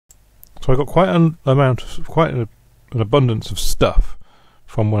So I got quite an abundance of stuff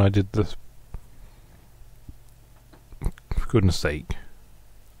from when I did this. For goodness sake.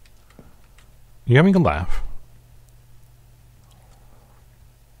 You having a laugh?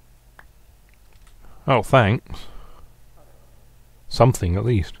 Oh, thanks. Something, at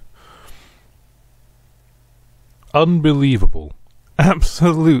least. Unbelievable.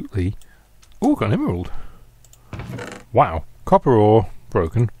 Absolutely. Oh, got an emerald. Wow. Copper ore,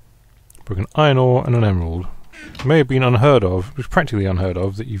 broken. Broken iron ore and an emerald. May have been unheard of, which is practically unheard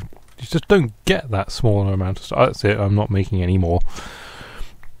of, that you just don't get that small amount of stuff. That's it, I'm not making any more.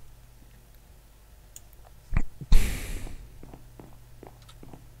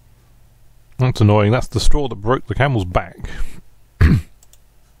 That's annoying. That's the straw that broke the camel's back. Can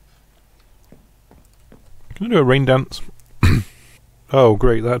I do a rain dance? Oh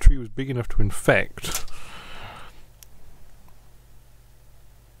great, that tree was big enough to infect.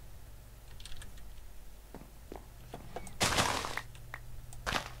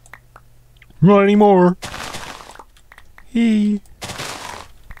 Not anymore.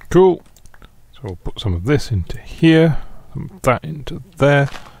 Cool. So we'll put some of this into here, some of that into there,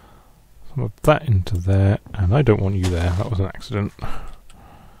 some of that into there, and I don't want you there. That was an accident.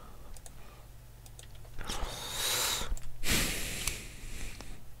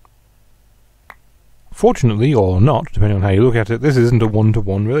 Fortunately, or not, depending on how you look at it, this isn't a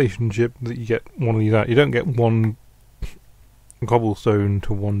one-to-one relationship that you get one of these out. You don't get one cobblestone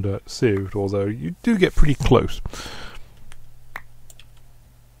to one dirt sieved, although you do get pretty close.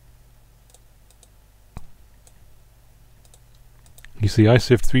 You see, I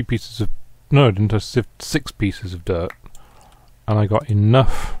sieved 3 pieces of... No, I didn't. I sieved 6 pieces of dirt, and I got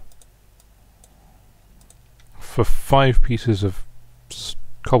enough for 5 pieces of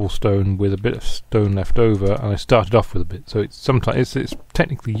cobblestone with a bit of stone left over, and I started off with a bit, so it's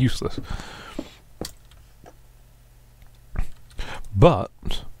technically useless.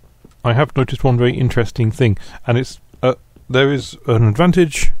 But I have noticed one very interesting thing, and it's there is an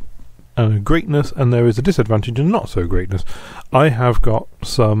advantage and a greatness, and there is a disadvantage and not so greatness. I have got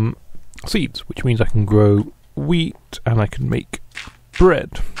some seeds, which means I can grow wheat and I can make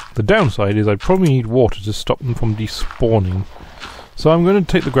bread. The downside is I probably need water to stop them from despawning. So I'm going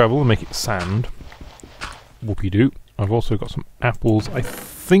to take the gravel and make it sand. Whoopie-doo. I've also got some apples. I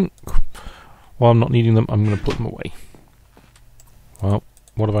think, while I'm not needing them, I'm going to put them away. Well,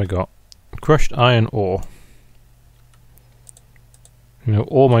 what have I got? Crushed iron ore. You know,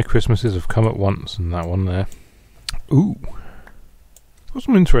 all my Christmases have come at once, and that one there. Ooh. Got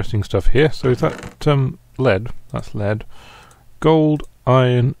some interesting stuff here. So is that lead? That's lead. Gold,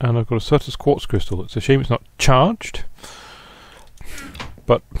 iron, and I've got a Certus quartz crystal. It's a shame it's not charged.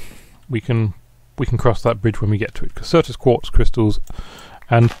 But we can cross that bridge when we get to it. Because Certus quartz crystals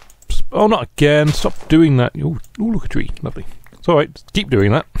and... Oh, not again. Stop doing that. Ooh, look, a tree. Lovely. It's alright. Keep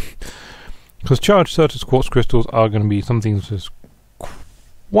doing that. Because charged Certus quartz crystals are going to be something that is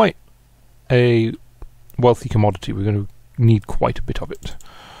quite a wealthy commodity. We're going to need quite a bit of it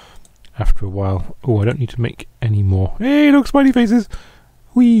after a while. Oh, I don't need to make any more. Hey, look, smiley faces!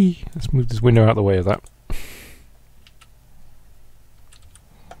 Whee! Let's move this window out of the way of that.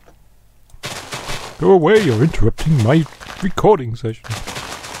 Go away, you're interrupting my recording session.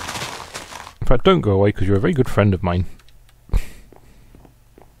 In fact, don't go away, because you're a very good friend of mine.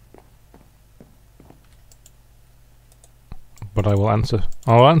 But I'll answer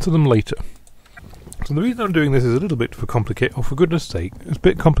them later. So the reason I'm doing this is a little bit for goodness sake, it's a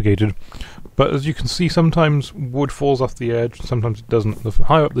bit complicated, but as you can see, sometimes wood falls off the edge, sometimes it doesn't. The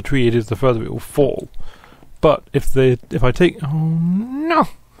higher up the tree it is, the further it will fall. But if I take... Oh no!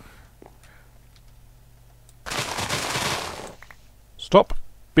 Stop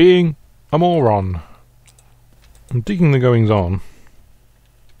being a moron. I'm digging the goings on,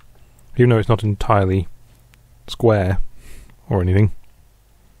 even though it's not entirely square or anything.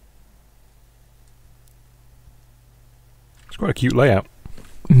 It's quite a cute layout.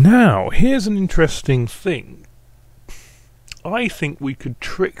 Now, here's an interesting thing. I think we could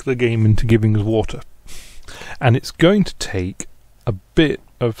trick the game into giving us water. And it's going to take a bit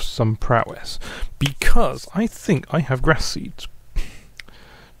of some prowess, because I think I have grass seeds.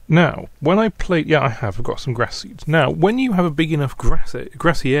 Now, when I played... Yeah, I've got some grass seeds. Now, when you have a big enough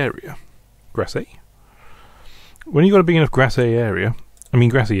grassy area... Grassy? When you've got a big enough grassy area,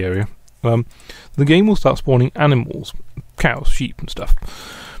 the game will start spawning animals, cows, sheep and stuff.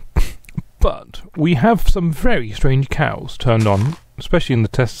 But we have some very strange cows turned on, especially in the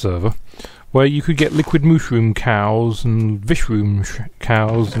test server, where you could get liquid mushroom cows and vishroom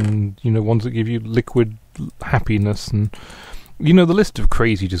cows and, you know, ones that give you liquid happiness and... you know, the list of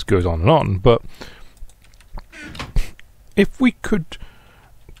crazy just goes on, but if we could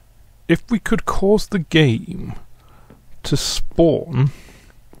cause the game to spawn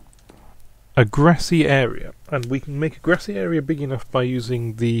a grassy area, and we can make a grassy area big enough by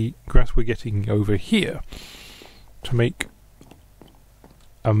using the grass we're getting over here to make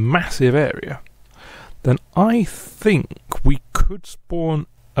a massive area, then I think we could spawn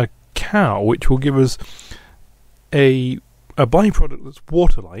a cow, which will give us a byproduct that's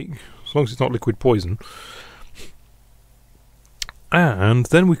water-like, as long as it's not liquid poison. And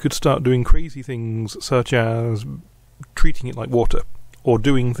then we could start doing crazy things such as treating it like water, or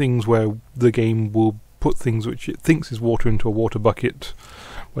doing things where the game will put things which it thinks is water into a water bucket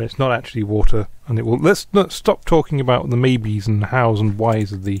when it's not actually water, and it will... Let's not stop talking about the maybes and hows and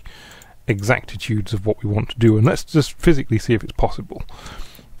whys of the exactitudes of what we want to do, and let's just physically see if it's possible,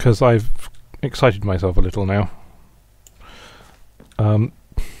 because I've excited myself a little now.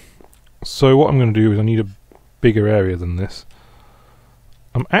 So what I'm going to do is I need a bigger area than this.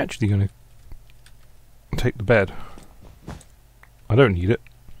 I'm actually going to take the bed. I don't need it.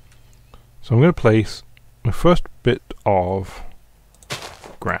 So I'm going to place my first bit of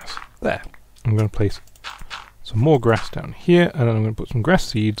grass there. I'm going to place some more grass down here, and then I'm going to put some grass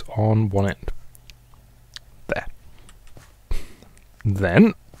seeds on one end. There.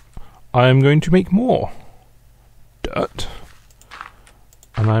 Then I'm going to make more dirt,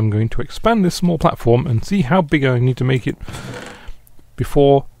 and I'm going to expand this small platform and see how big I need to make it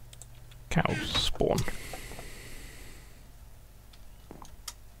before cows spawn.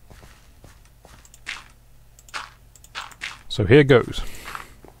 So here goes.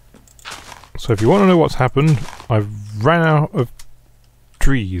 So if you want to know what's happened, I've ran out of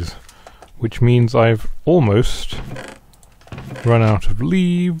trees, which means I've almost run out of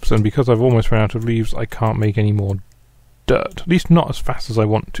leaves, and because I've almost run out of leaves, I can't make any more dirt, at least not as fast as I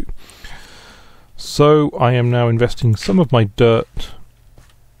want to. So I am now investing some of my dirt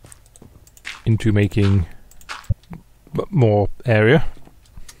into making more area,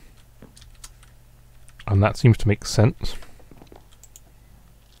 and that seems to make sense.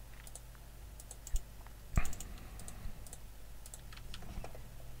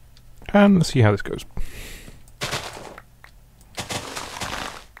 And let's see how this goes.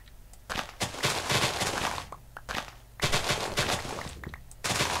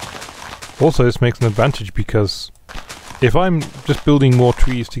 Also, this makes an advantage because if I'm just building more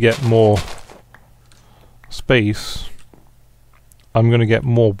trees to get more space, I'm going to get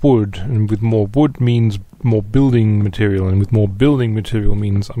more wood, and with more wood means more building material, and with more building material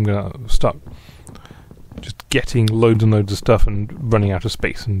means I'm going to start just getting loads and loads of stuff and running out of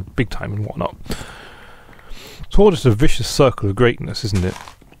space and big time and whatnot. It's all just a vicious circle of greatness, isn't it?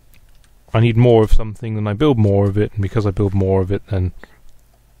 I need more of something, then I build more of it, and because I build more of it, then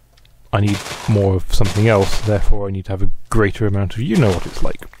I need more of something else, therefore I need to have a greater amount of... You know what it's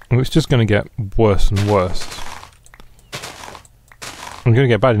like. And it's just going to get worse and worse. I'm going to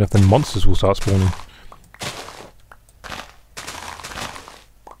get bad enough, then monsters will start spawning.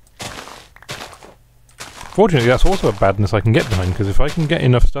 Fortunately, that's also a badness I can get behind, because if I can get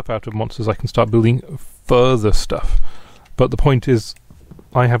enough stuff out of monsters, I can start building further stuff. But the point is,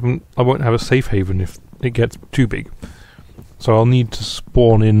 I won't have a safe haven if it gets too big. So I'll need to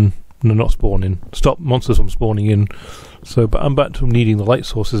spawn in... No, not spawn in. Stop monsters from spawning in. So, but I'm back to needing the light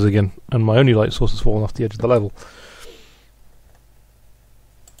sources again, and my only light source has fallen off the edge of the level.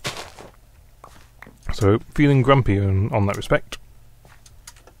 So, feeling grumpy on that respect.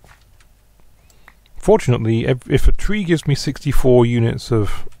 Fortunately, if a tree gives me 64 units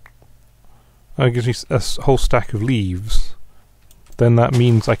of... gives me a whole stack of leaves, then that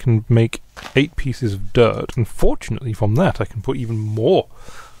means I can make 8 pieces of dirt, and fortunately from that I can put even more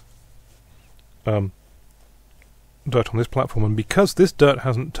dirt on this platform, and because this dirt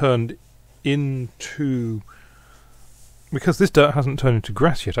hasn't turned into... Because this dirt hasn't turned into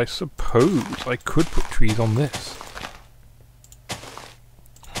grass yet, I suppose I could put trees on this.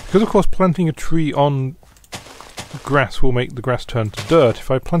 Because of course planting a tree on grass will make the grass turn to dirt. If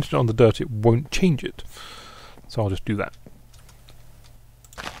I planted it on the dirt, it won't change it. So I'll just do that.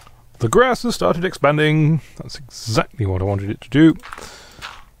 The grass has started expanding. That's exactly what I wanted it to do.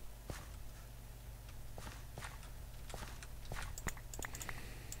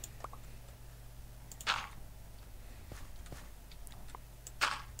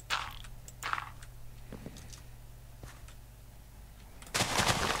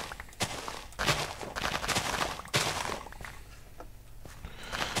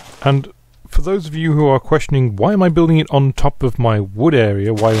 And for those of you who are questioning, why am I building it on top of my wood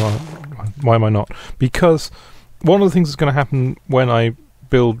area? Why am I not? Because one of the things that's going to happen when I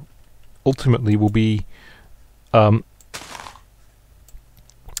build ultimately will be I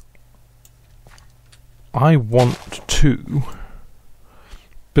want to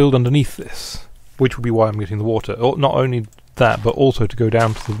build underneath this, which will be why I'm getting the water. Or not only that, but also to go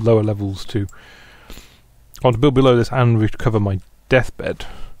down to the lower levels to... I want to build below this and recover my deathbed.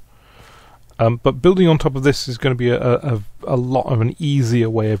 But building on top of this is going to be a lot of an easier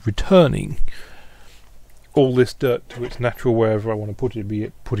way of returning all this dirt to its natural wherever I want to put it, be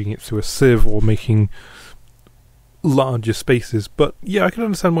it putting it through a sieve or making larger spaces. But yeah, I can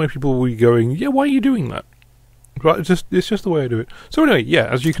understand why people will be going, yeah, why are you doing that? Right, it's just the way I do it. So anyway, yeah,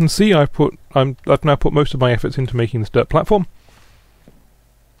 as you can see, I've now put most of my efforts into making this dirt platform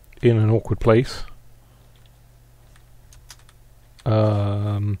in an awkward place.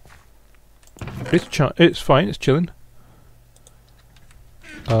 It's fine, it's chilling.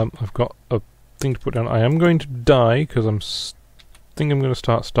 I've got a thing to put down. I am going to die because think I'm going to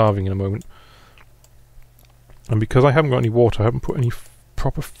start starving in a moment. And because I haven't got any water, I haven't put any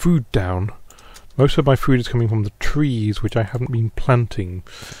proper food down. Most of my food is coming from the trees, which I haven't been planting.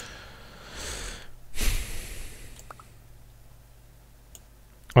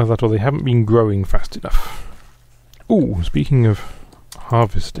 Either that or they haven't been growing fast enough. Ooh, speaking of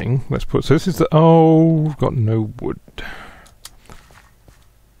harvesting, let's put... So this is the... Oh, we've got no wood.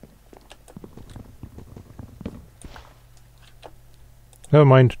 Never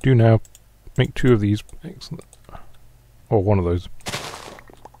mind, do now. Make 2 of these. Excellent. Or 1 of those.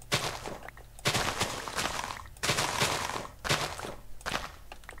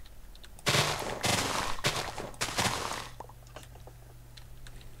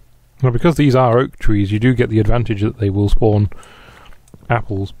 Now, because these are oak trees, you do get the advantage that they will spawn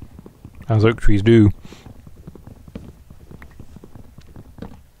apples, as oak trees do.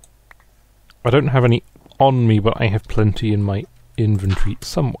 I don't have any on me, but I have plenty in my inventory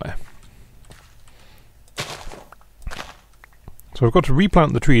somewhere. So I've got to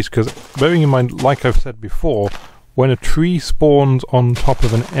replant the trees, because bearing in mind, like I've said before, when a tree spawns on top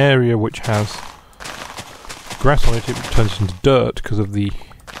of an area which has grass on it, it turns into dirt because of the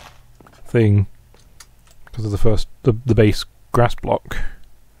thing, because of the base grass block,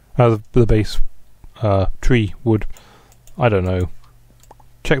 the base tree wood. I don't know.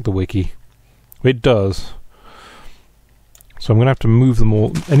 Check the wiki. It does. So I'm going to have to move them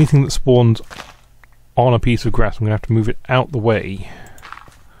all. Anything that spawns on a piece of grass, I'm going to have to move it out the way.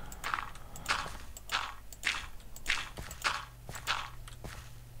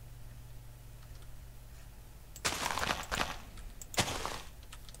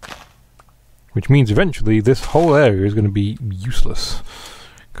 Which means eventually this whole area is going to be useless,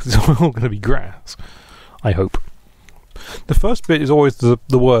 because it's all going to be grass, I hope. The first bit is always the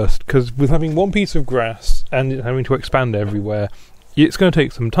worst, because with having one piece of grass and it having to expand everywhere, it's going to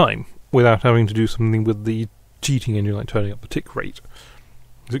take some time without having to do something with the cheating engine, like turning up the tick rate.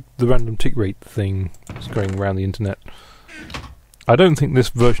 The random tick rate thing is going around the internet. I don't think this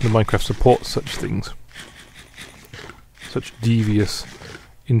version of Minecraft supports such things. Such devious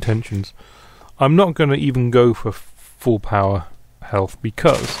intentions. I'm not going to even go for full power health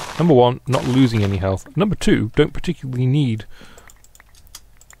because, number 1, not losing any health. Number 2, don't particularly need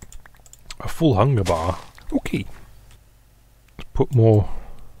a full hunger bar. Okay. Let's put more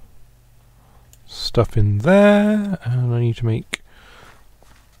stuff in there, and I need to make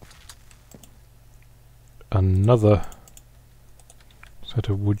another set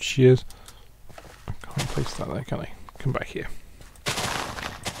of wood shears. I can't place that there, can I? Come back here.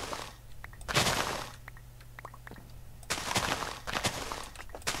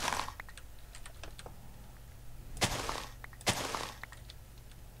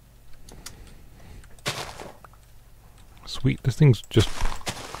 Sweet, this thing's just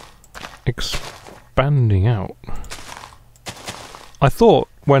expanding out. I thought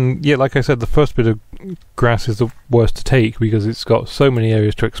like I said, the first bit of grass is the worst to take because it's got so many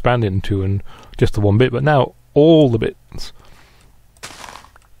areas to expand into and just the one bit, but now all the bits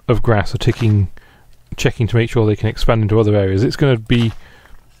of grass are checking to make sure they can expand into other areas. It's going to be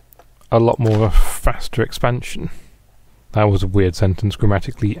a lot more of a faster expansion. That was a weird sentence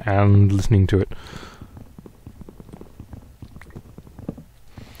grammatically and listening to it.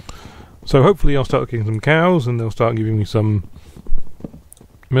 So hopefully I'll start getting some cows and they'll start giving me some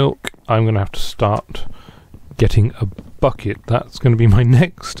milk. I'm going to have to start getting a bucket. That's going to be my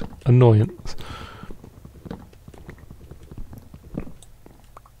next annoyance.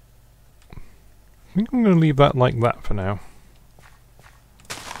 I think I'm going to leave that like that for now.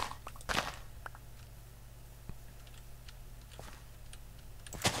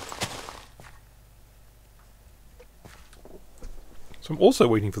 So I'm also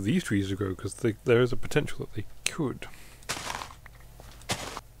waiting for these trees to grow, because there is a potential that they could.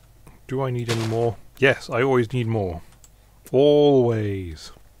 Do I need any more? Yes, I always need more.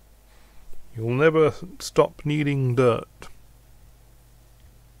 Always. You'll never stop needing dirt.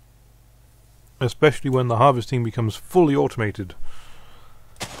 Especially when the harvesting becomes fully automated.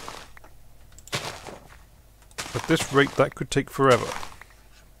 At this rate, that could take forever.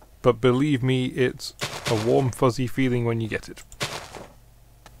 But believe me, it's a warm, fuzzy feeling when you get it.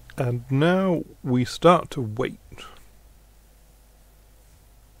 And now we start to wait.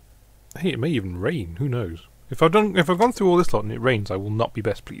 Hey, it may even rain. Who knows? If I've gone through all this lot and it rains, I will not be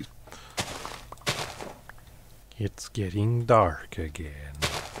best pleased. It's getting dark again.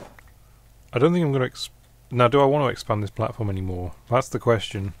 I don't think I'm going to... Now, do I want to expand this platform anymore? That's the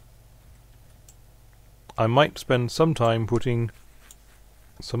question. I might spend some time putting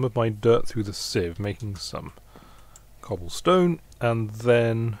some of my dirt through the sieve, making some cobblestone, and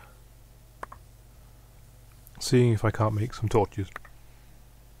then seeing if I can't make some torches.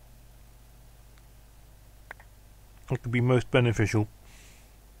 That could be most beneficial.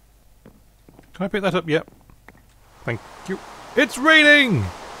 Can I pick that up? Yep. Thank you. It's raining!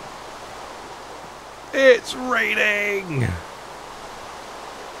 It's raining!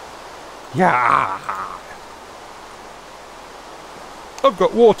 Yeah! I've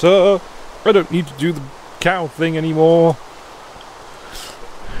got water! I don't need to do the cow thing anymore.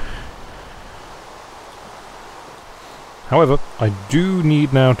 However, I do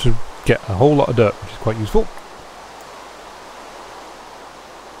need now to get a whole lot of dirt, which is quite useful.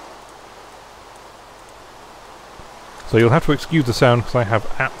 So you'll have to excuse the sound because I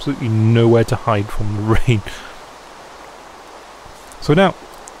have absolutely nowhere to hide from the rain. So now,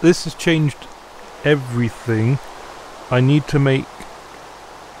 this has changed everything. I need to make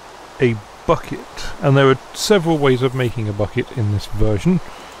a bucket, and there are several ways of making a bucket in this version.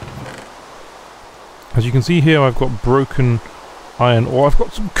 As you can see here, I've got broken iron ore. I've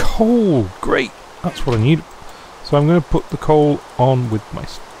got some coal. Great, that's what I need. So I'm going to put the coal on with my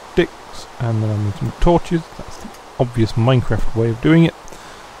sticks, and then I need some torches. That's the obvious Minecraft way of doing it.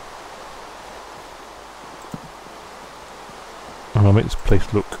 And I'll make this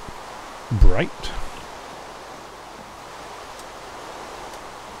place look bright.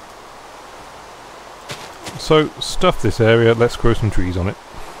 So, stuff this area, let's grow some trees on it.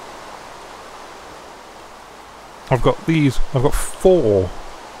 I've got 4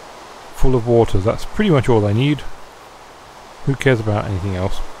 full of water, that's pretty much all I need. Who cares about anything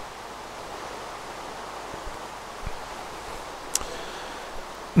else?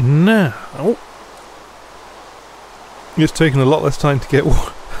 Now, it's taken a lot less time to get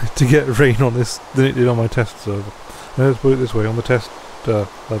rain on this than it did on my test server. Let's put it this way, on the test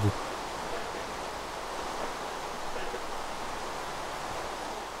level.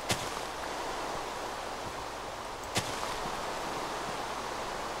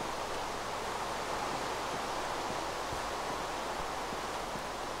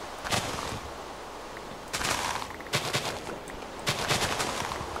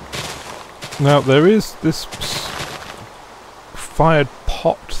 Now, there is this fired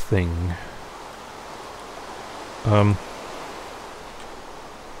pot thing.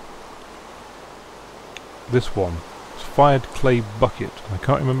 This one. It's fired clay bucket. I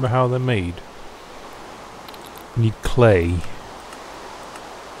can't remember how they're made. You need clay.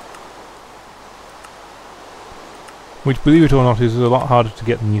 Which, believe it or not, is a lot harder to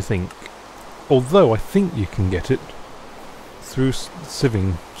get than you think. Although, I think you can get it through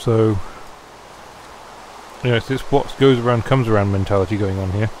sieving, so... You know, it's this what goes around comes around mentality going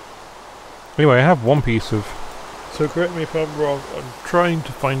on here. Anyway, I have one piece of... So correct me if I'm wrong, I'm trying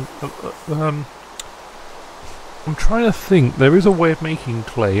to find... I'm trying to think, there is a way of making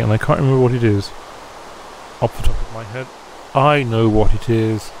clay, and I can't remember what it is. Off the top of my head. I know what it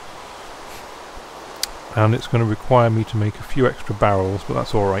is. And it's going to require me to make a few extra barrels, but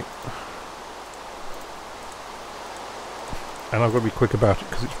that's alright. And I've got to be quick about it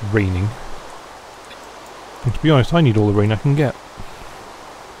because it's raining. And to be honest, I need all the rain I can get.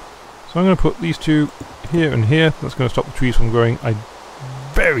 So I'm going to put these two here and here. That's going to stop the trees from growing. I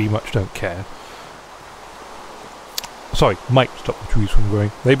very much don't care. Sorry, might stop the trees from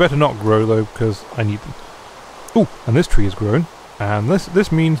growing. They better not grow though, because I need them. Ooh, and this tree is growing. And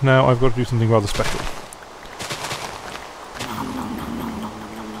this means now I've got to do something rather special.